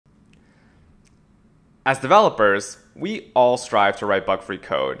As developers, we all strive to write bug-free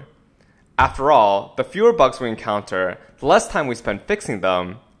code. After all, the fewer bugs we encounter, the less time we spend fixing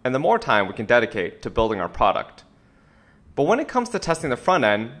them, and the more time we can dedicate to building our product. But when it comes to testing the front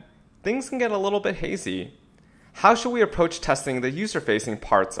end, things can get a little bit hazy. How should we approach testing the user-facing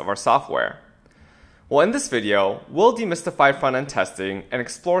parts of our software? Well, in this video, we'll demystify front-end testing and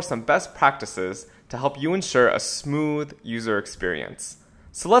explore some best practices to help you ensure a smooth user experience.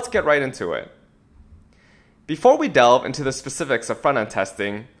 So let's get right into it. Before we delve into the specifics of front-end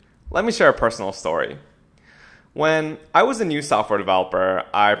testing, let me share a personal story. When I was a new software developer,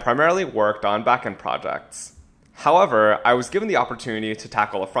 I primarily worked on backend projects. However, I was given the opportunity to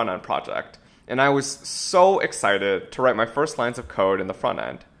tackle a front-end project, and I was so excited to write my first lines of code in the front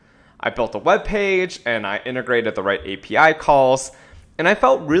end. I built a web page, and I integrated the right API calls, and I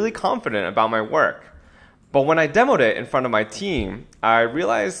felt really confident about my work. But when I demoed it in front of my team, I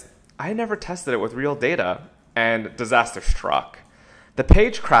realized I had never tested it with real data, and disaster struck. The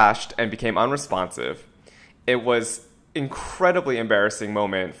page crashed and became unresponsive. It was an incredibly embarrassing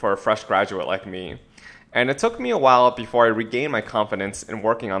moment for a fresh graduate like me, and it took me a while before I regained my confidence in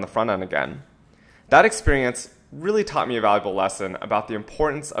working on the front end again. That experience really taught me a valuable lesson about the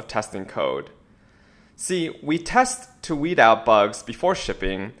importance of testing code. See, we test to weed out bugs before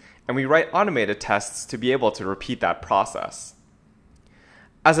shipping, and we write automated tests to be able to repeat that process.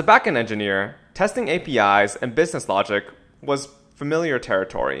 As a backend engineer, testing APIs and business logic was familiar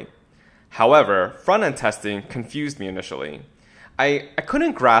territory. However, front-end testing confused me initially. I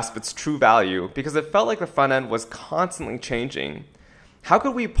couldn't grasp its true value because it felt like the front end was constantly changing. How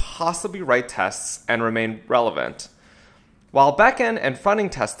could we possibly write tests and remain relevant? While backend and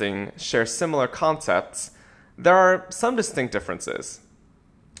front-end testing share similar concepts, there are some distinct differences.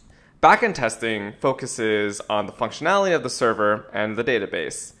 Backend testing focuses on the functionality of the server and the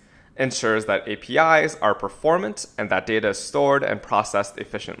database, ensures that APIs are performant and that data is stored and processed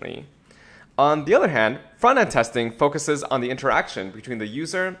efficiently. On the other hand, front-end testing focuses on the interaction between the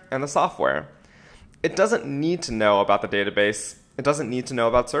user and the software. It doesn't need to know about the database. It doesn't need to know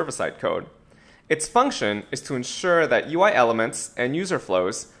about server-side code. Its function is to ensure that UI elements and user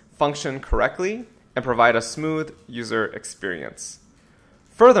flows function correctly and provide a smooth user experience.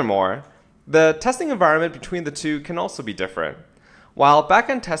 Furthermore, the testing environment between the two can also be different. While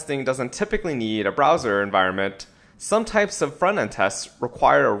backend testing doesn't typically need a browser environment, some types of front-end tests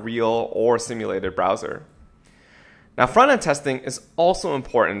require a real or simulated browser. Now, front-end testing is also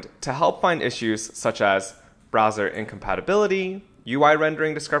important to help find issues such as browser incompatibility, UI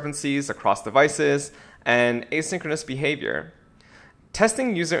rendering discrepancies across devices, and asynchronous behavior.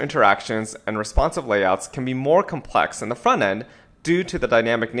 Testing user interactions and responsive layouts can be more complex in the front end due to the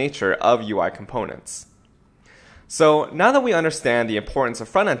dynamic nature of UI components. So now that we understand the importance of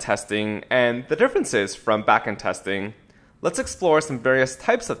front-end testing and the differences from back-end testing, let's explore some various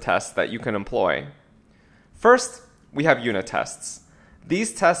types of tests that you can employ. First, we have unit tests.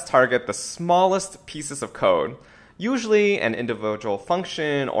 These tests target the smallest pieces of code, usually an individual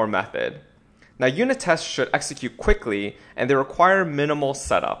function or method. Now, unit tests should execute quickly and they require minimal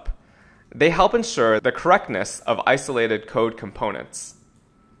setup. They help ensure the correctness of isolated code components.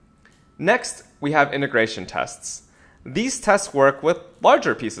 Next, we have integration tests. These tests work with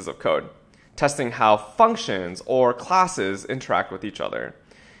larger pieces of code, testing how functions or classes interact with each other.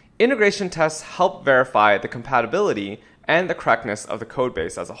 Integration tests help verify the compatibility and the correctness of the code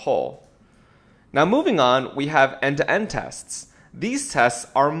base as a whole. Now, moving on, we have end-to-end tests. These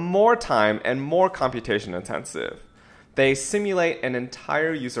tests are more time and more computation intensive. They simulate an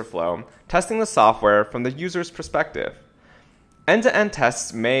entire user flow, testing the software from the user's perspective. End-to-end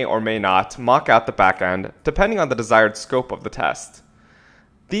tests may or may not mock out the backend, depending on the desired scope of the test.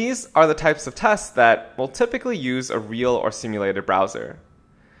 These are the types of tests that will typically use a real or simulated browser.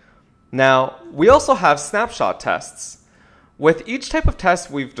 Now, we also have snapshot tests. With each type of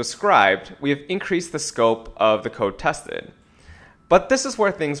test we've described, we have increased the scope of the code tested. But this is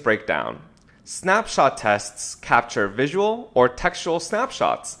where things break down. Snapshot tests capture visual or textual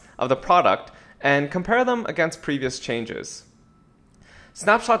snapshots of the product and compare them against previous changes.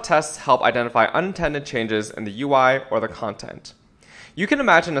 Snapshot tests help identify unintended changes in the UI or the content. You can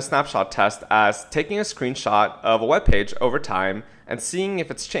imagine a snapshot test as taking a screenshot of a web page over time and seeing if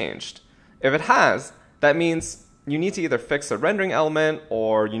it's changed. If it has, that means you need to either fix a rendering element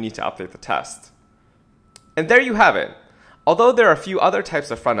or you need to update the test. And there you have it. Although there are a few other types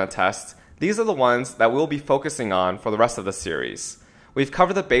of front-end tests, these are the ones that we'll be focusing on for the rest of the series. We've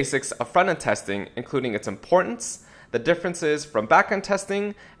covered the basics of front-end testing, including its importance, the differences from back-end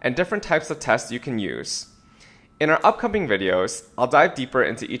testing, and different types of tests you can use. In our upcoming videos, I'll dive deeper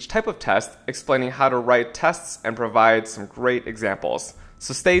into each type of test, explaining how to write tests and provide some great examples.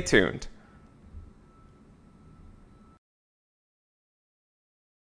 So stay tuned.